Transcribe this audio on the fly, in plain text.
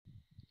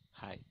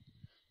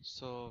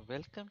So,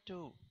 welcome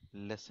to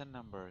lesson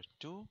number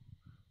 2,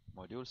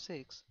 module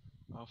 6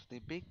 of the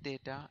Big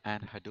Data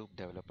and Hadoop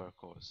Developer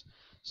course.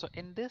 So,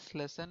 in this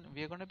lesson,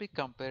 we are going to be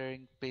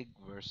comparing PIG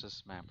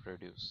versus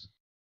MapReduce.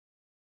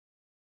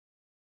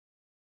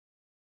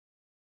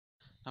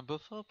 Now,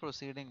 before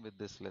proceeding with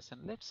this lesson,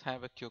 let's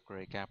have a quick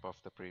recap of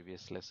the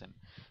previous lesson.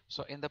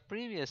 So, in the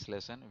previous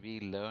lesson,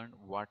 we learned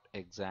what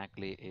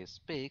exactly is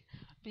PIG.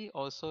 We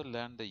also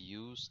learned the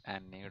use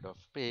and need of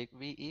PIG.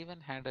 We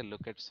even had a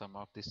look at some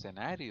of the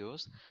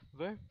scenarios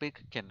where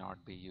PIG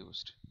cannot be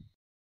used.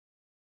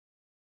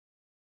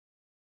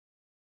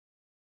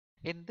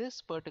 In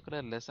this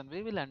particular lesson,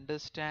 we will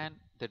understand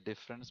the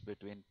difference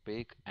between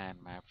PIG and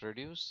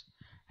MapReduce,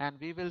 and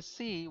we will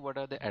see what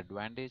are the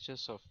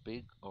advantages of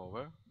PIG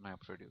over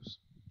MapReduce.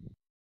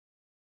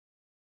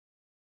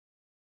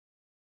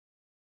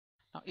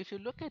 Now, if you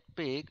look at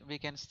PIG, we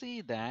can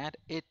see that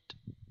it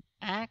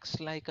acts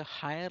like a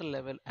higher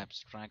level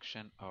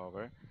abstraction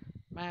over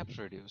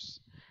MapReduce,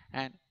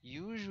 and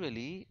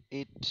usually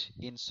it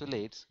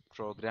insulates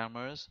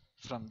programmers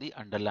from the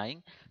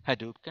underlying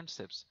Hadoop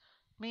concepts.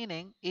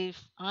 Meaning,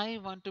 if I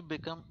want to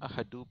become a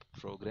Hadoop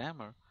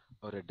programmer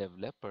or a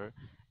developer,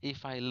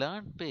 if I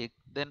learn PIG,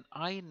 then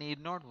I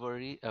need not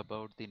worry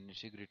about the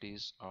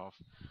nitty-gritties of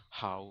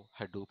how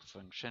Hadoop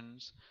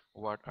functions,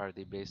 what are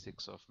the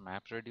basics of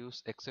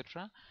MapReduce,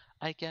 etc.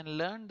 I can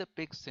learn the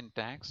PIG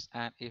syntax,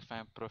 and if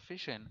I'm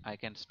proficient, I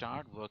can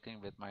start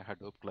working with my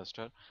Hadoop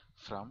cluster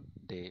from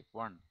day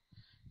one.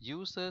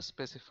 Users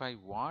specify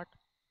what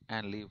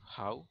and leave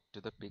how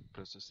to the PIG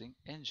processing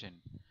engine.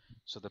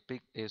 So the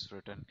PIG is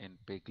written in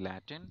PIG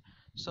Latin.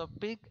 So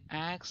PIG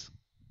acts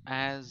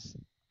as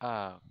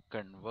a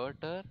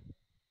converter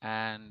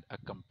and a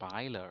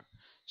compiler.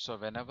 So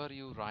whenever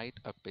you write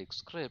a PIG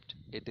script,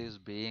 it is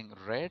being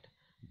read,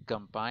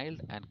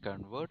 compiled, and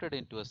converted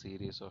into a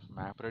series of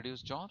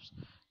MapReduce jobs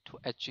to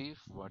achieve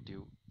what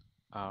you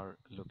are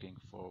looking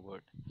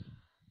forward.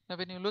 Now,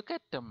 when you look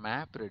at the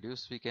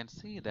MapReduce, we can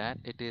see that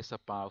it is a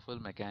powerful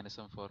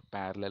mechanism for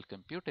parallel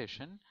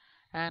computation,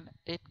 and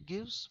it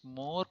gives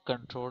more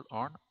control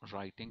on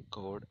writing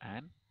code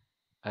and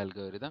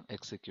algorithm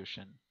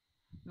execution.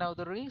 Now,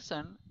 the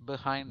reason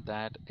behind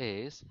that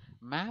is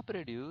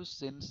MapReduce,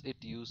 since it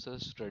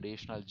uses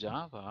traditional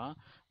Java,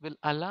 will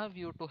allow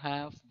you to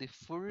have the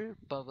full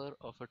power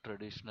of a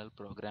traditional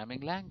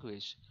programming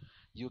language.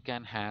 You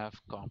can have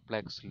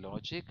complex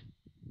logic,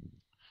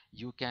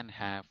 you can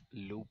have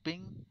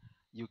looping,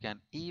 you can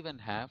even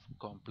have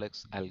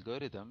complex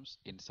algorithms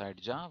inside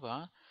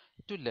Java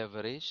to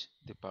leverage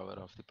the power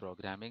of the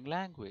programming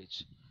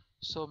language.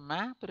 So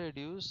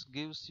MapReduce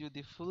gives you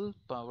the full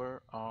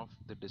power of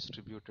the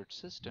distributed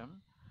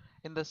system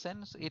in the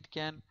sense it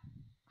can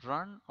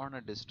run on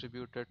a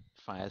distributed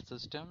file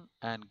system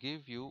and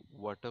give you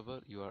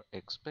whatever you are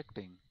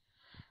expecting.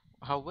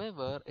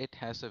 However, it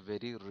has a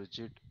very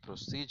rigid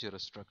procedure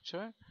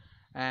structure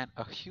and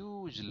a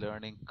huge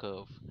learning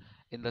curve.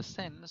 In the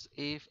sense,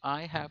 if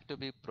I have to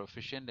be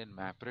proficient in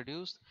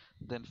MapReduce,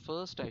 then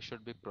first I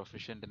should be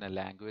proficient in a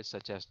language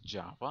such as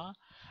Java,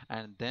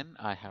 and then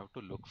I have to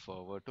look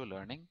forward to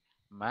learning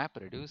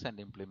MapReduce and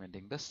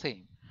implementing the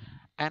same.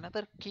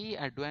 Another key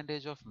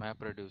advantage of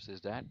MapReduce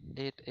is that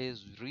it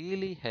is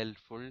really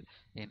helpful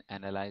in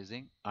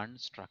analyzing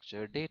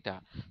unstructured data,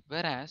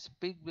 whereas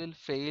PIG will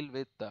fail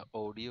with the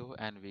audio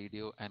and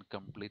video and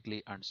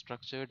completely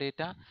unstructured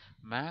data.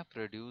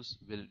 MapReduce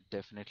will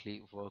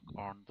definitely work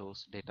on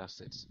those data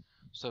sets.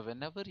 So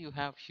whenever you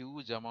have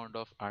huge amount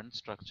of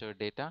unstructured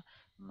data,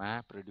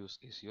 MapReduce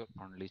is your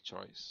only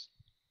choice.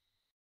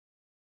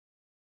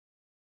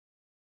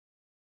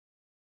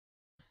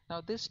 Now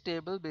this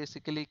table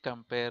basically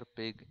compare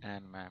PIG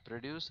and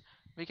MapReduce.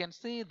 We can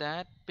see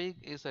that PIG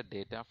is a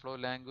data flow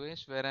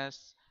language,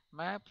 whereas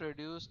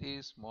MapReduce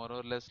is more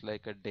or less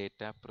like a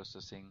data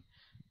processing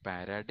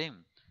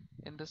paradigm.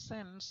 In the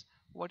sense,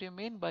 what you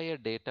mean by a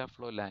data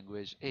flow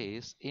language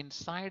is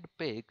inside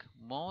PIG,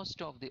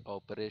 most of the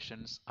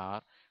operations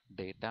are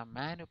data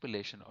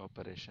manipulation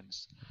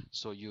operations.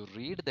 So you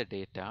read the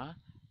data,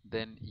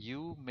 then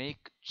you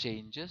make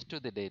changes to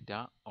the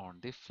data on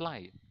the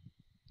fly.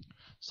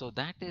 So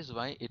that is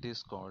why it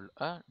is called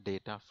a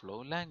data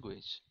flow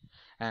language.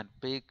 And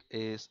PIG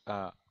is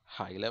a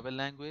high level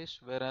language,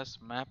 whereas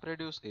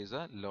MapReduce is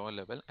a low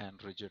level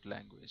and rigid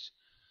language.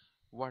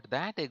 What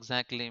that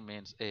exactly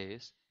means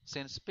is,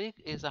 since PIG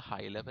is a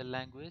high level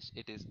language,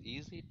 it is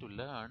easy to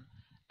learn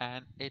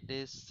and it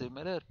is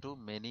similar to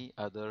many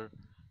other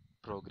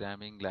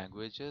programming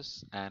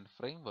languages and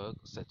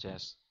frameworks such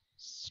as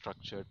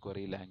structured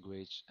query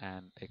language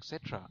and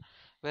etc.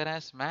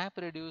 Whereas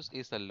MapReduce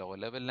is a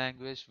low-level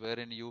language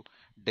wherein you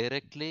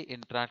directly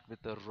interact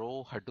with the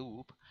raw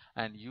Hadoop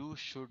and you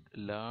should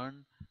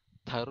learn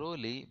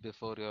thoroughly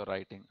before you're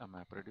writing a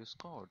MapReduce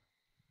code.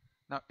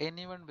 Now,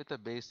 anyone with a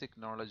basic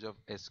knowledge of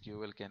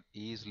SQL can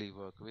easily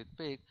work with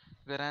PIG,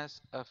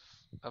 whereas a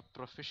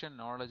proficient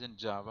knowledge in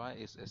Java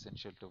is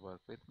essential to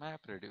work with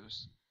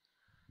MapReduce.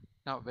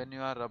 Now, when you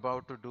are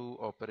about to do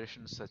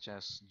operations such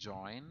as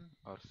join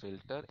or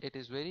filter, it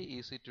is very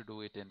easy to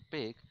do it in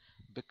PIG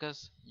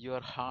because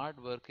your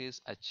hard work is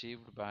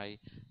achieved by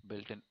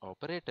built-in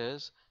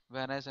operators,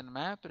 whereas in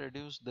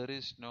MapReduce there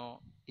is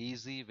no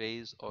easy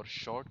ways or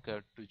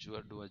shortcut to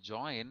do a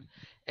join.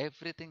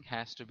 Everything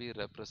has to be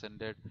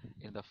represented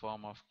in the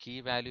form of key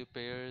value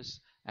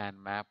pairs and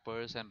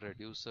mappers and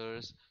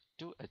reducers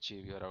to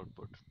achieve your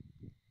output.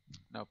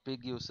 Now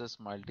PIG uses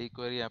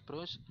multi-query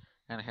approach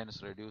and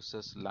hence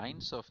reduces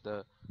lines of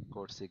the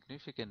code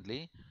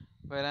significantly,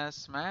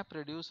 whereas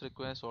MapReduce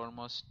requires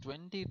almost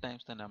 20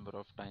 times the number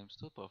of times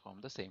to perform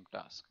the same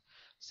task.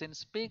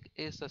 Since PIG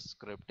is a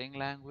scripting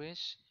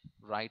language,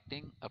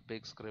 writing a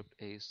PIG script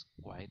is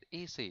quite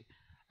easy,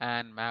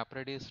 and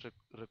MapReduce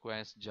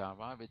requires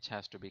Java, which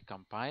has to be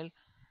compiled.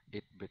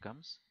 It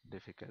becomes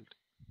difficult.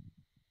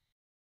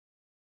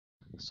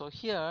 So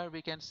here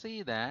we can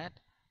see that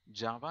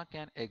Java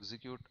can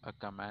execute a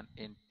command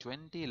in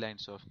 20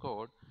 lines of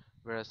code,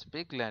 whereas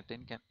Pig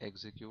Latin can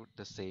execute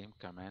the same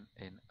command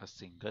in a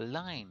single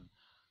line.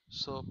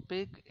 So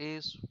Pig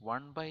is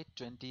 1 by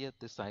 20th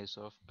the size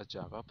of a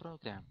Java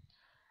program,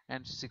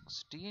 and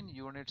 16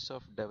 units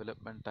of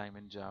development time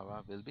in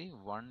Java will be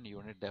 1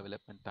 unit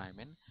development time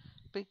in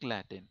Pig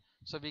Latin.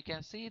 So we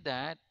can see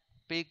that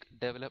Pig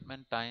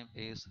development time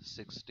is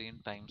 16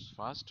 times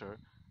faster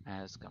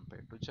as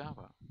compared to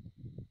Java.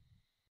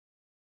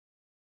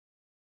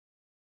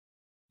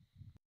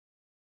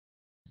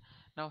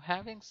 Now,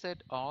 having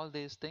said all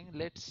these things,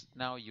 let's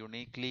now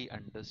uniquely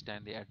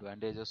understand the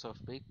advantages of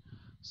PIG.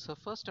 So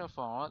first of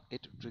all,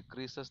 it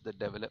decreases the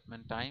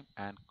development time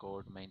and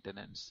code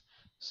maintenance,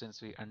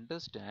 since we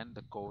understand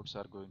the codes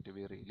are going to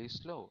be really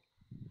slow.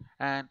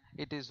 And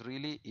it is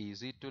really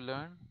easy to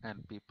learn,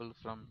 and people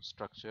from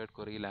structured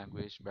query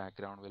language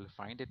background will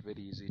find it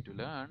very easy to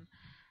learn.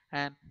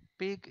 And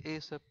PIG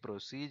is a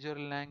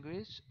procedural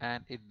language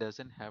and it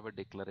doesn't have a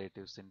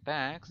declarative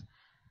syntax,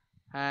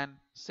 and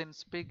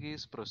since PIG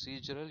is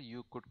procedural,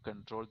 you could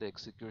control the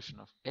execution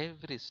of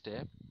every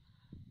step.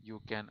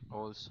 You can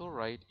also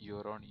write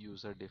your own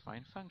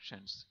user-defined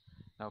functions.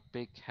 Now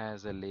PIG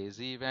has a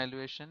lazy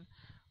evaluation.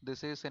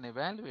 This is an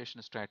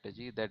evaluation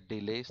strategy that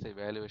delays the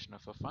evaluation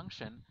of a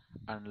function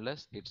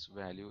unless its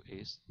value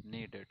is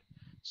needed.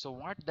 So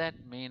what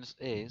that means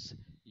is,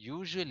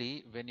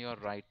 usually when you're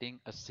writing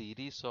a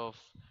series of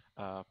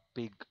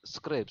PIG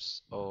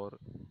scripts or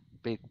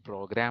PIG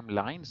program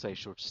lines, I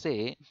should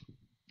say,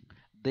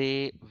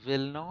 they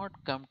will not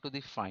come to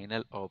the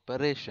final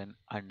operation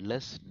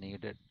unless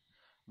needed.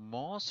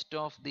 Most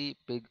of the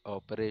big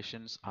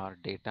operations are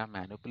data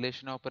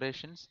manipulation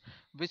operations,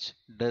 which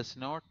does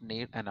not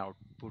need an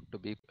output to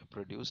be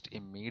produced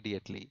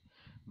immediately.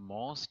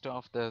 Most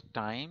of the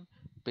time,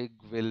 pig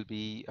will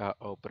be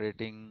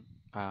operating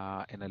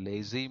in a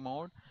lazy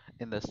mode,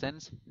 in the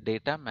sense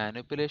data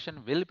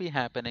manipulation will be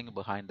happening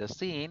behind the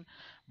scene,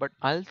 but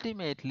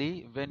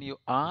ultimately when you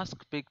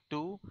ask pig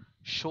to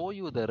show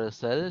you the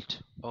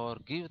result or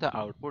give the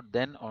output,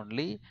 then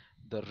only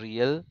the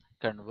real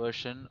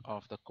conversion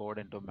of the code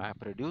into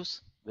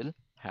MapReduce will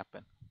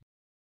happen.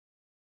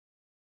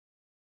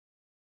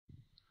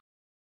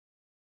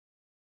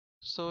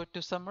 So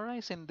to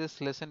summarize, in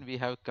this lesson, we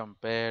have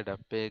compared a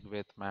pig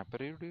with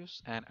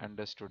MapReduce and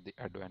understood the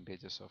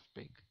advantages of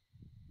pig.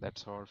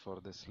 That's all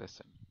for this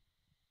lesson.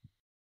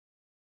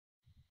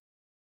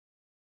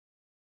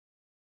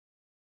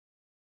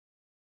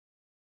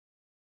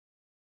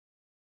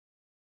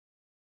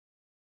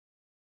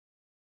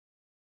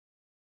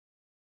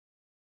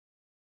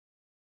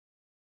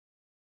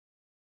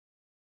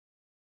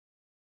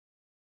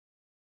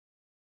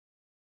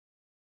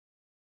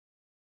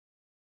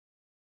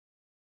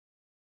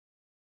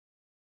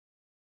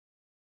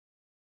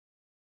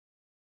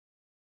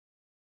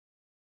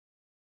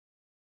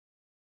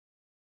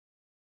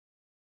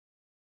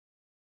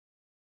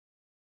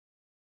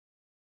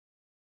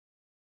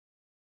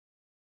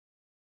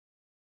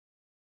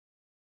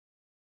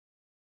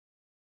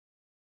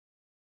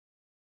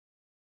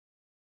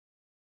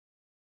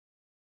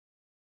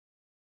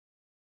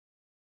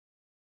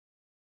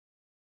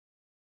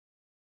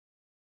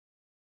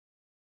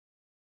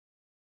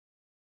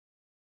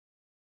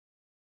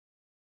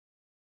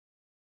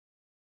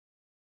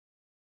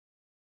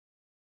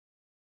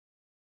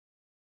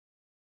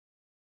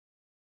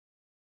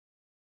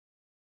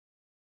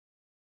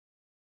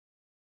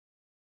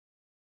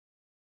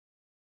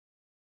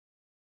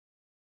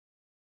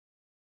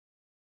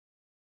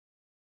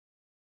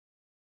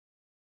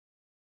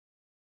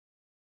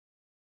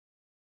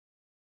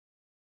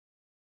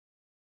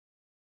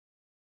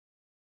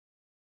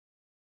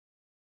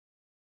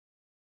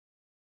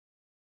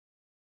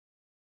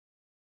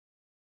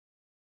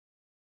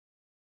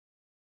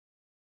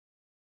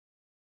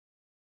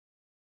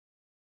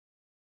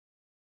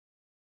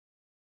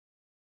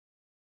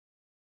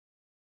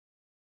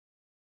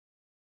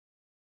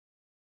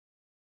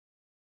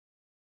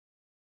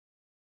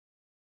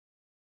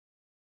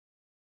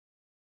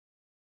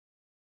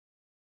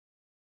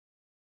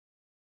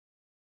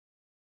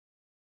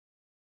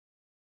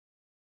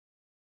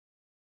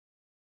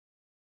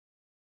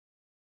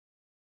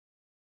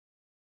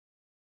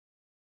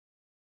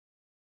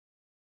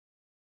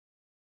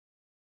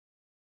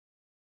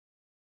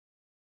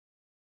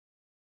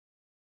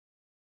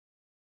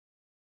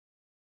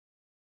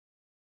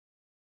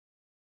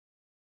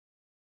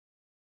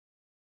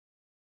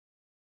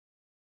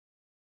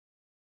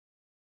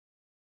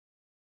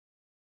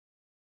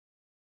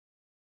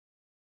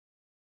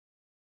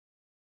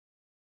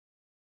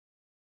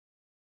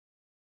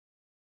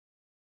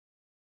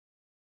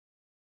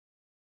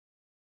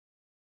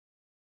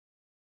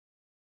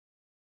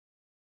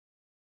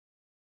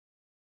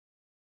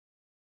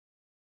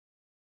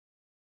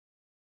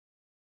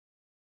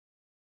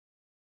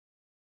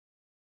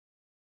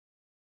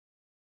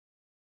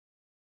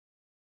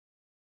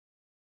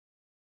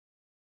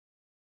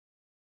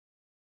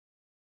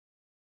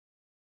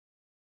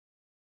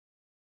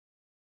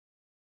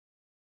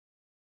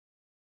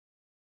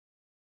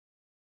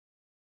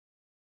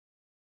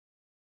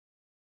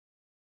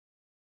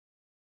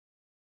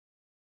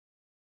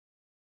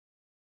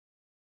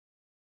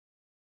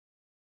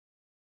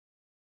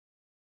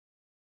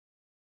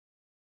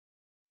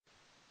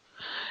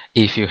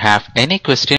 If you have any question